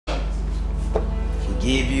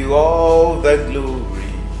give you all the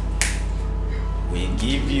glory. We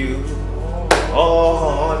give you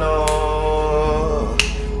honor.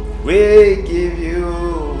 We give you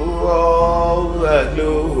all the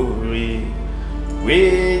glory.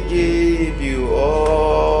 We give you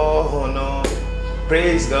honor.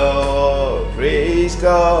 Praise God, praise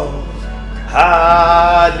God.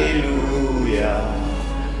 Hallelujah.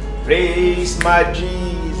 Praise my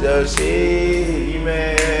Jesus,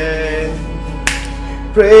 amen.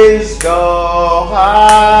 Praise God,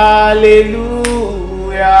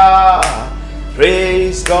 hallelujah.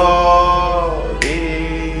 Praise God,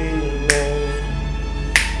 amen.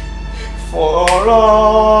 For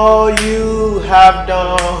all you have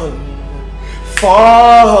done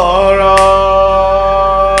for us,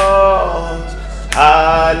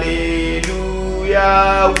 hallelujah,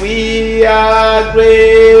 we are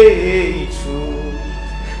grateful,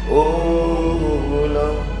 oh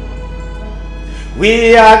Lord.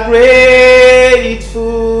 We are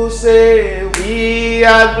grateful, say we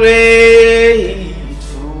are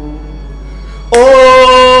grateful,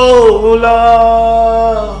 oh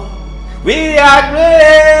Lord. We are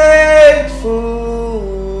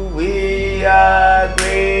grateful, we are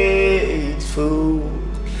grateful,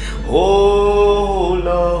 oh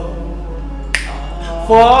Lord,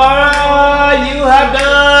 for all you have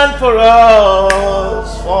done for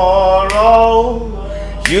us, for all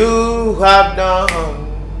you have done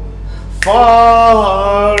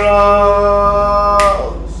for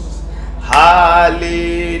us.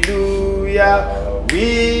 Hallelujah,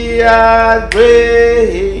 we are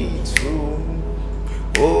grateful,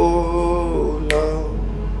 oh Lord.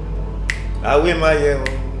 Awe maye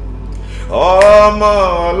ọmọ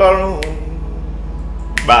Ọlọ́run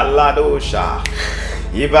Baladosha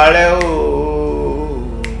ìbàrẹ̀ o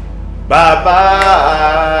bàbá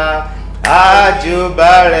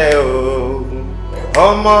àjùbàrẹ̀ o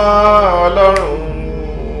ọmọ Ọlọ́run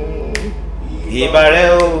ìbàrẹ̀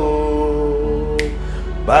o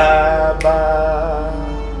bàbá.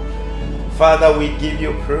 Father, we give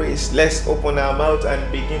you praise. Let's open our mouth and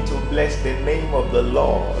begin to bless the name of the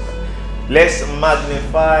Lord. Let's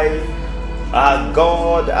magnify our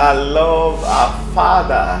God, our love, our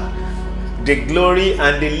Father, the glory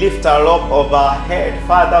and the lifter up of our head.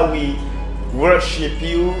 Father, we worship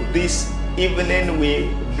you this evening. We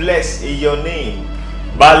bless your name.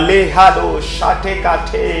 Balehado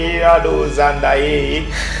shatekate rado zandaye.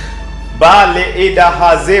 Bale eda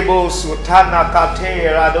hazebo sutana kate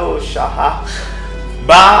rado shaha.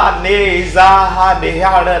 Ba ne zaha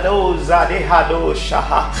deharado zadehado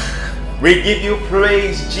shaha. We give you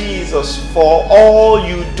praise, Jesus, for all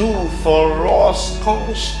you do for us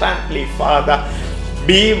constantly, Father.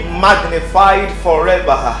 Be magnified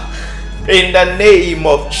forever. In the name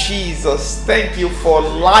of Jesus, thank you for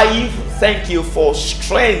life. Thank you for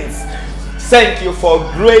strength. Thank you for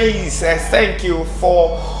grace. Thank you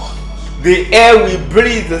for the air we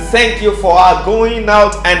breathe. Thank you for our going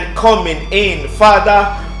out and coming in. Father,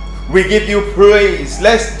 we give you praise.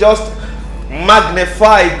 Let's just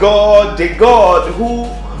magnify God, the God who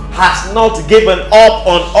has not given up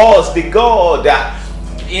on us, the God that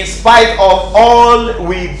in spite of all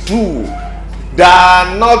we do that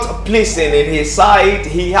are not pleasing in his sight,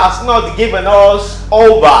 he has not given us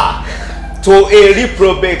over to a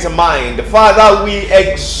reprobate mind. Father, we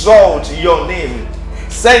exalt your name.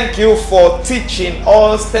 Thank you for teaching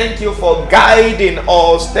us. Thank you for guiding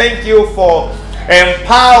us. Thank you for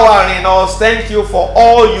empowering us. Thank you for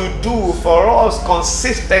all you do for us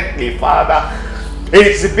consistently, Father.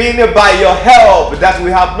 It's been by your help that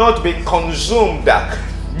we have not been consumed.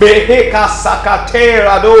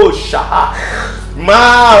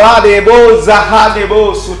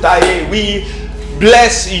 We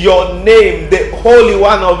bless your name, the Holy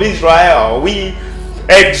One of Israel. We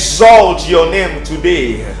exalt your name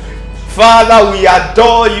today. Father, we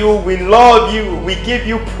adore you, we love you, we give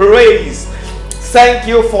you praise. Thank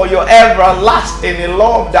you for your everlasting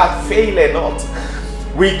love that faileth not.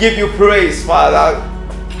 We give you praise, Father.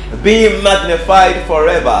 Be magnified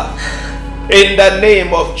forever. In the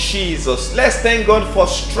name of Jesus. Let's thank God for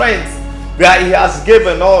strength that he has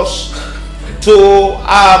given us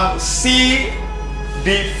to see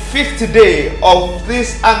the 5th day of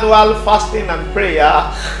this annual fasting and prayer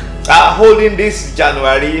holding this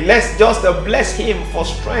January. Let's just bless him for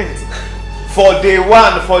strength. For day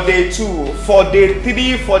 1, for day 2, for day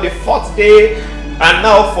 3, for the 4th day, and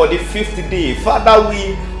now for the 5th day. Father,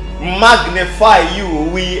 we magnify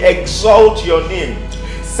you, we exalt your name.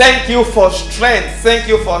 Thank you for strength. Thank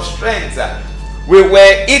you for strength. We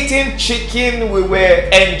were eating chicken, we were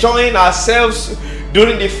enjoying ourselves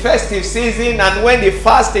during the festive season, and when the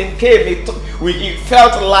fasting came, it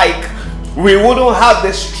felt like we wouldn't have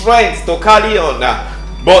the strength to carry on.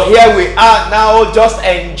 But here we are now, just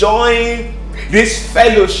enjoying this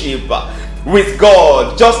fellowship with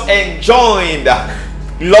God, just enjoying,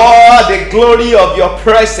 Lord, the glory of your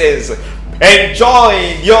presence,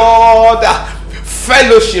 enjoying your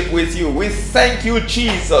fellowship with you. We thank you,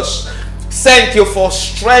 Jesus. Thank you for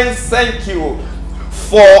strength. Thank you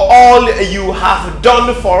for all you have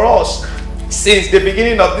done for us since the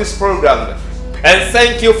beginning of this program. And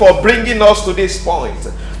thank you for bringing us to this point.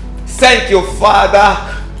 Thank you, Father,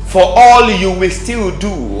 for all you will still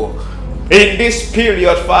do in this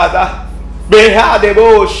period, Father. We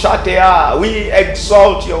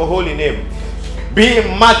exalt your holy name. Be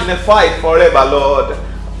magnified forever, Lord,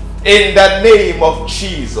 in the name of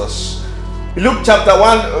Jesus. Luke chapter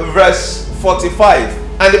 1 verse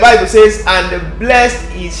 45. And the Bible says, and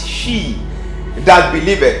blessed is she that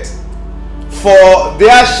believeth, for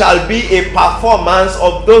there shall be a performance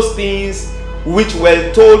of those things which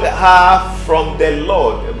were told her from the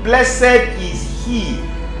Lord. Blessed is he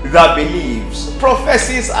that believes.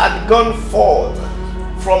 Prophecies had gone forth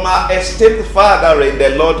from our esteemed Father in the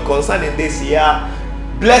Lord concerning this year.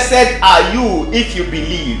 Blessed are you if you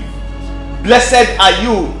believe. Blessed are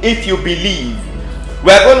you if you believe.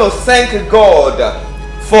 We are going to thank God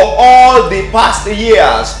for all the past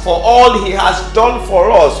years, for all he has done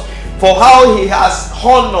for us, for how he has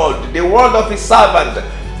honored the word of his servant,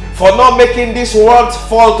 for not making this world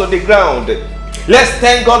fall to the ground. Let's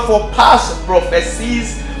thank God for past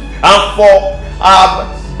prophecies and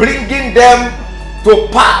for bringing them to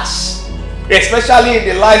pass, especially in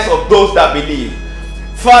the lives of those that believe.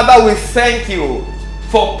 Father, we thank you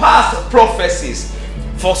for past prophecies,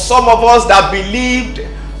 for some of us that believed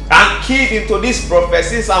and keyed into these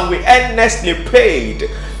prophecies, and we earnestly prayed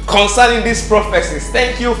concerning these prophecies.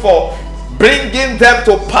 Thank you for bringing them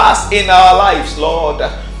to pass in our lives, Lord.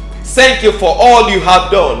 Thank you for all you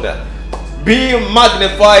have done. Be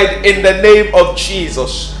magnified in the name of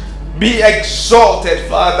Jesus. Be exalted,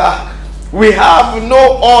 Father. We have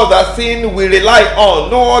no other thing we rely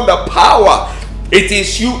on, no other power. It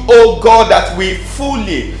is you, oh God, that we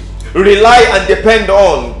fully rely and depend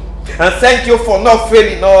on. And thank you for not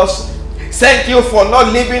failing us. Thank you for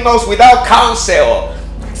not leaving us without counsel.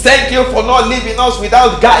 Thank you for not leaving us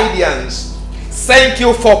without guidance. Thank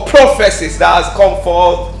you for prophecies that has come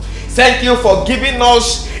forth. Thank you for giving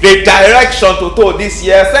us the direction to go this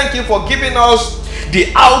year. Thank you for giving us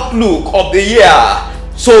the outlook of the year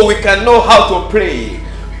so we can know how to pray.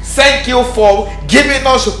 Thank you for giving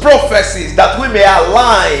us prophecies that we may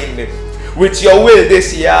align with your will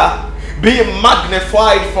this year. Be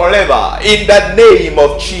magnified forever in the name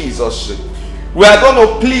of Jesus. We are going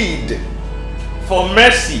to plead for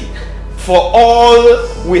mercy for all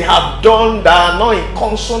we have done that are not in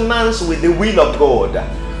consonance with the will of God.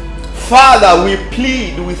 Father, we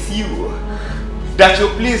plead with you that you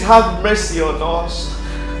please have mercy on us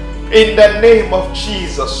in the name of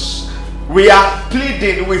Jesus. We are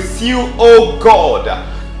pleading with you, oh God,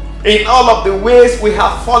 in all of the ways we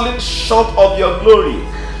have fallen short of your glory.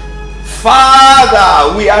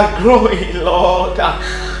 Father, we are growing, Lord.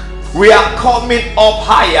 We are coming up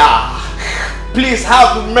higher. Please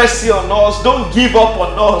have mercy on us. Don't give up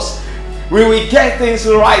on us. We will get things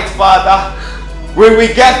right, Father. We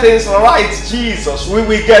will get things right, Jesus. We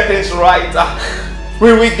will get things right.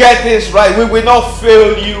 We will get things right. We will not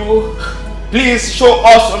fail you. Please show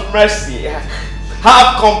us mercy.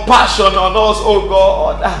 Have compassion on us, oh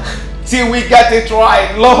God. Till we get it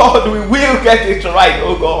right, Lord, we will get it right,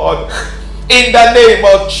 oh God. In the name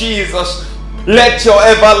of Jesus, let your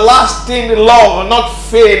everlasting love not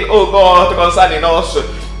fail, oh God, concerning us.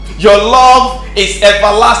 Your love is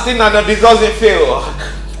everlasting and it doesn't fail.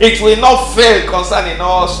 It will not fail concerning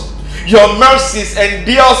us. Your mercies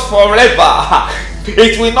endures forever.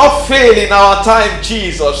 It will not fail in our time,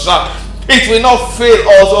 Jesus. It will not fail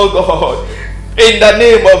us, oh God. In the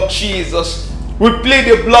name of Jesus, we plead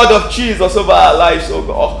the blood of Jesus over our lives, oh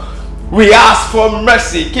God. We ask for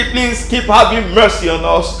mercy. Please keep having mercy on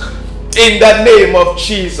us. In the name of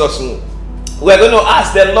Jesus. We're going to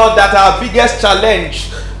ask the Lord that our biggest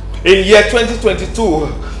challenge in year 2022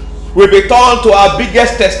 will be turned to our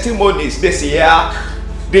biggest testimonies this year.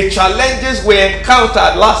 The challenges we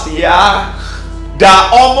encountered last year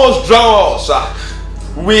that almost drowned us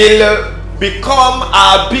will become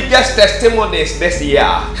our biggest testimonies this year.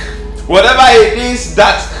 Whatever it is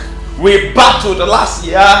that we battled last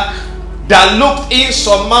year that looked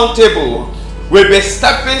insurmountable will be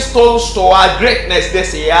stepping stones to our greatness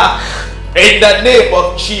this year in the name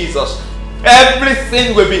of Jesus.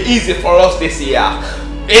 Everything will be easy for us this year.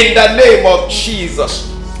 In the name of Jesus.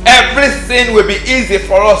 Everything will be easy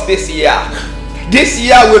for us this year. This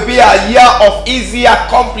year will be a year of easy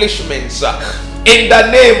accomplishments. In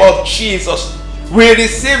the name of Jesus. We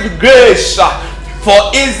receive grace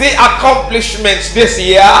for easy accomplishments this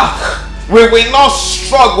year. We will not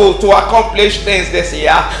struggle to accomplish things this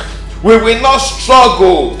year. We will not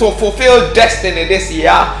struggle to fulfill destiny this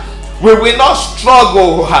year. We will not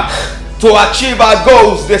struggle to achieve our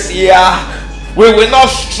goals this year. We will not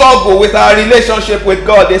struggle with our relationship with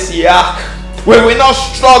God this year. We will not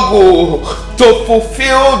struggle to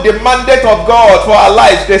fulfill the mandate of God for our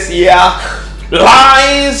lives this year.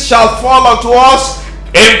 Lines shall fall unto us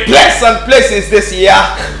in pleasant places this year.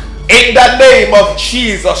 In the name of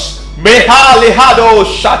Jesus.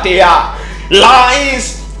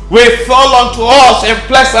 Lines will fall unto us in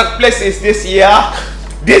pleasant places this year.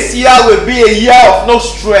 This year will be a year of no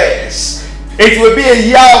stress. It will be a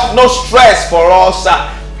year of no stress for us.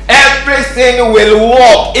 Everything will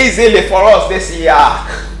work easily for us this year.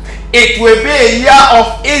 It will be a year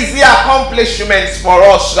of easy accomplishments for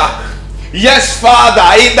us. Yes,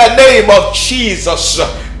 Father, in the name of Jesus.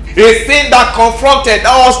 The thing that confronted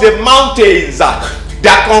us, the mountains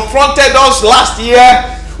that confronted us last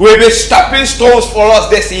year, will be stepping stones for us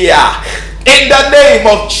this year. In the name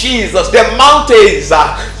of Jesus, the mountains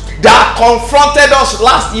that confronted us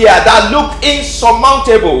last year, that looked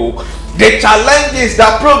insurmountable, the challenges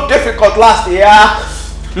that proved difficult last year,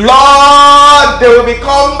 Lord, they will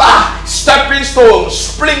become stepping stones,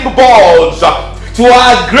 springboards to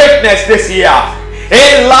our greatness this year.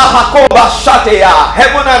 Heaven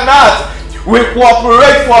and earth will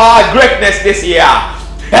cooperate for our greatness this year.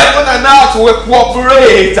 Heaven and earth will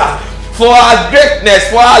cooperate for our greatness,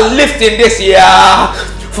 for our lifting this year,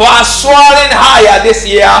 for our soaring higher this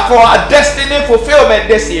year, for our destiny fulfillment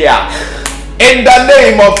this year. In the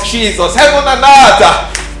name of Jesus, heaven and earth,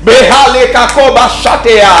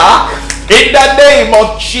 in the name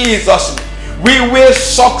of Jesus, we will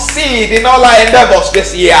succeed in all our endeavors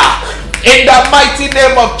this year. In the mighty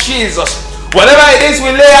name of Jesus, whatever it is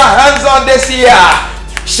we lay our hands on this year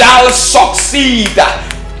shall succeed.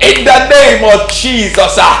 In the name of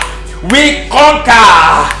Jesus, we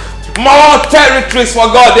conquer more territories for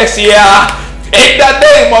God this year. In the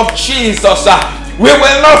name of Jesus, we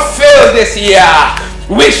will not fail this year.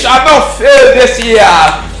 We shall not fail this year.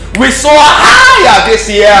 We soar higher this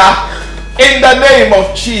year. In the name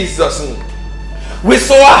of Jesus, we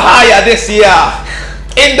soar higher this year.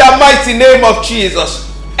 In the mighty name of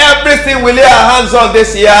Jesus, everything we lay our hands on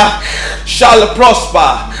this year shall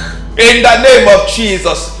prosper. In the name of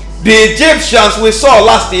Jesus. The Egyptians we saw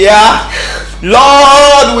last year,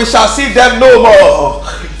 Lord, we shall see them no more.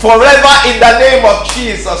 Forever in the name of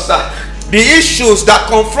Jesus. The issues that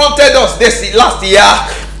confronted us last year,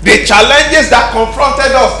 the challenges that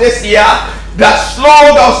confronted us this year, that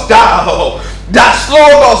slowed us down,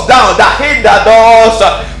 that hindered us,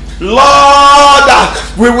 Lord,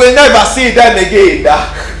 we will never see them again.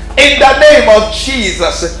 In the name of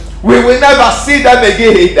Jesus, we will never see them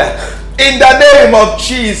again. In the name of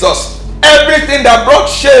Jesus, everything that brought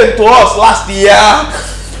shame to us last year,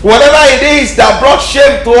 whatever it is that brought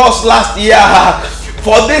shame to us last year,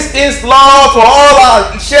 for these things, Lord, for all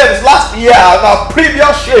our shames last year and our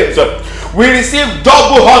previous shames, we receive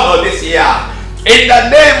double honor this year. In the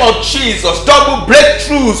name of Jesus, double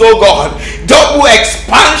breakthroughs, oh God, double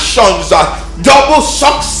expansions, double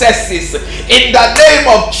successes. In the name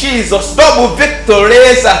of Jesus, double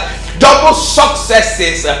victories, double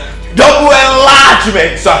successes, double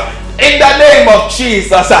enlargements. In the name of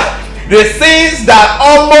Jesus, the things that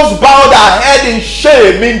almost bowed our head in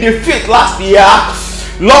shame, in defeat last year,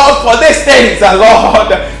 Lord, for these things,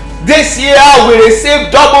 Lord, this year we receive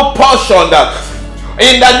double portion.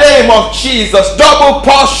 In the name of Jesus, double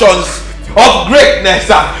portions of greatness,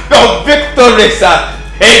 of victories.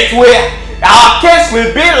 Our case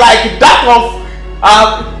will be like that of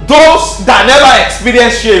those that never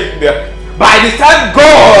experienced shame. By the time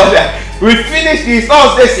God will finish the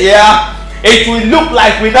results this year, it will look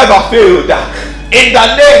like we never failed. In the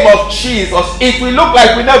name of Jesus, it will look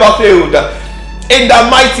like we never failed. In the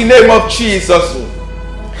mighty name of Jesus.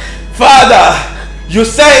 Father, you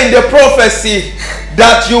say in the prophecy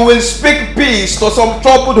that you will speak peace to some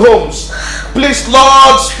troubled homes. Please,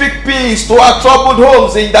 Lord, speak peace to our troubled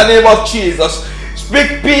homes in the name of Jesus.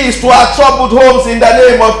 Speak peace to our troubled homes in the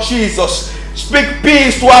name of Jesus. Speak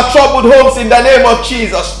peace to our troubled homes in the name of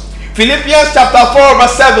Jesus. Philippians chapter 4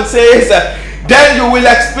 verse 7 says, then you will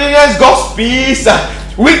experience God's peace,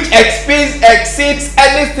 which exceeds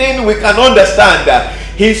anything we can understand.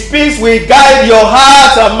 His peace will guide your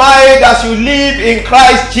heart and mind as you live in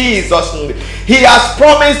Christ Jesus. He has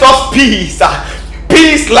promised us peace.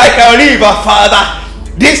 Peace like a river, Father.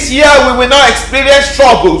 This year we will not experience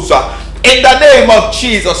troubles. In the name of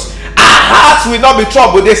Jesus. Our hearts will not be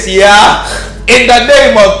troubled this year. In the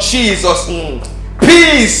name of Jesus.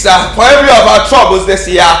 Peace for every of our troubles this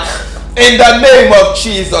year. In the name of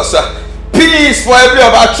Jesus. Peace for every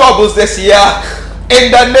of our troubles this year.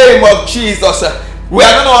 In the name of Jesus. We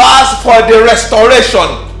are going to ask for the restoration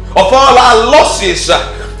of all our losses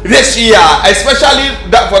this year, especially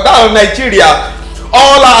for that of Nigeria.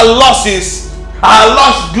 All our losses, our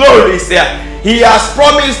lost glories. He has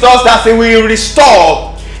promised us that He will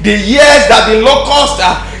restore the years that the locust,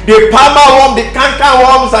 the palmer worm, the canker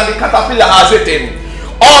worms, and the caterpillar has eaten.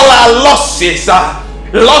 All our losses,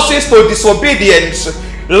 losses to disobedience,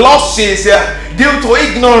 losses due to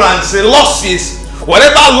ignorance, losses,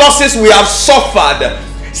 whatever losses we have suffered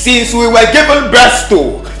since we were given birth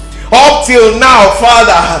to, up till now,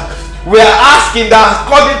 Father, we are asking that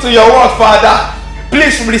according to your word, Father,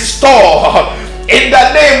 please restore in the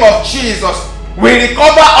name of Jesus. We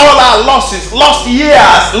recover all our losses, lost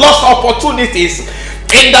years, lost opportunities.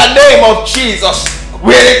 In the name of Jesus,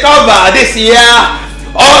 we recover this year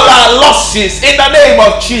all our losses. In the name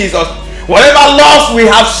of Jesus, whatever loss we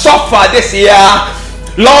have suffered this year,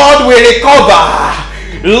 Lord, we recover.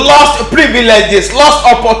 Lost privileges, lost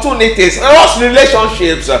opportunities, lost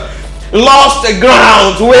relationships, lost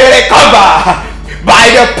ground, we recover by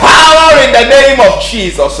the power in the name of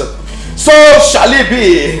Jesus. So shall it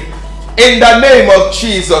be in the name of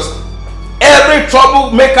Jesus. Every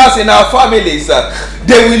troublemakers in our families,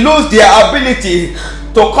 they will lose their ability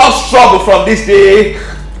to cause trouble from this day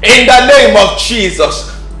in the name of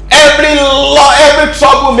Jesus. Every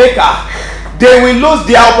troublemaker, they will lose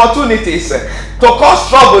their opportunities to cause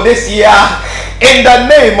trouble this year in the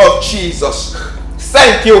name of Jesus.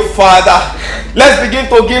 Thank you, Father. Let's begin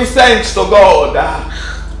to give thanks to God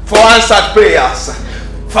for answered prayers.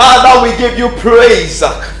 Father, we give you praise,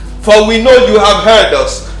 for we know you have heard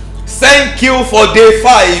us. Thank you for day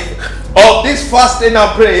 5 of this fasting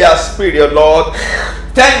and prayers period, Lord.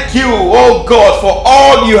 Thank you, oh God, for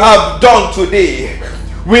all you have done today.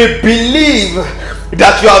 We believe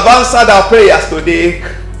that you have answered our prayers today.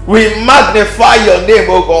 We magnify your name,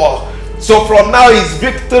 oh God. So from now it's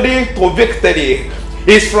victory to victory.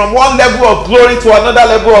 It's from one level of glory to another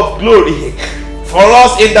level of glory for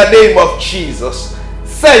us in the name of Jesus.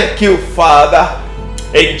 Thank you, Father.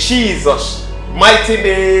 In Jesus' mighty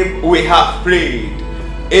name we have prayed.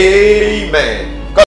 Amen.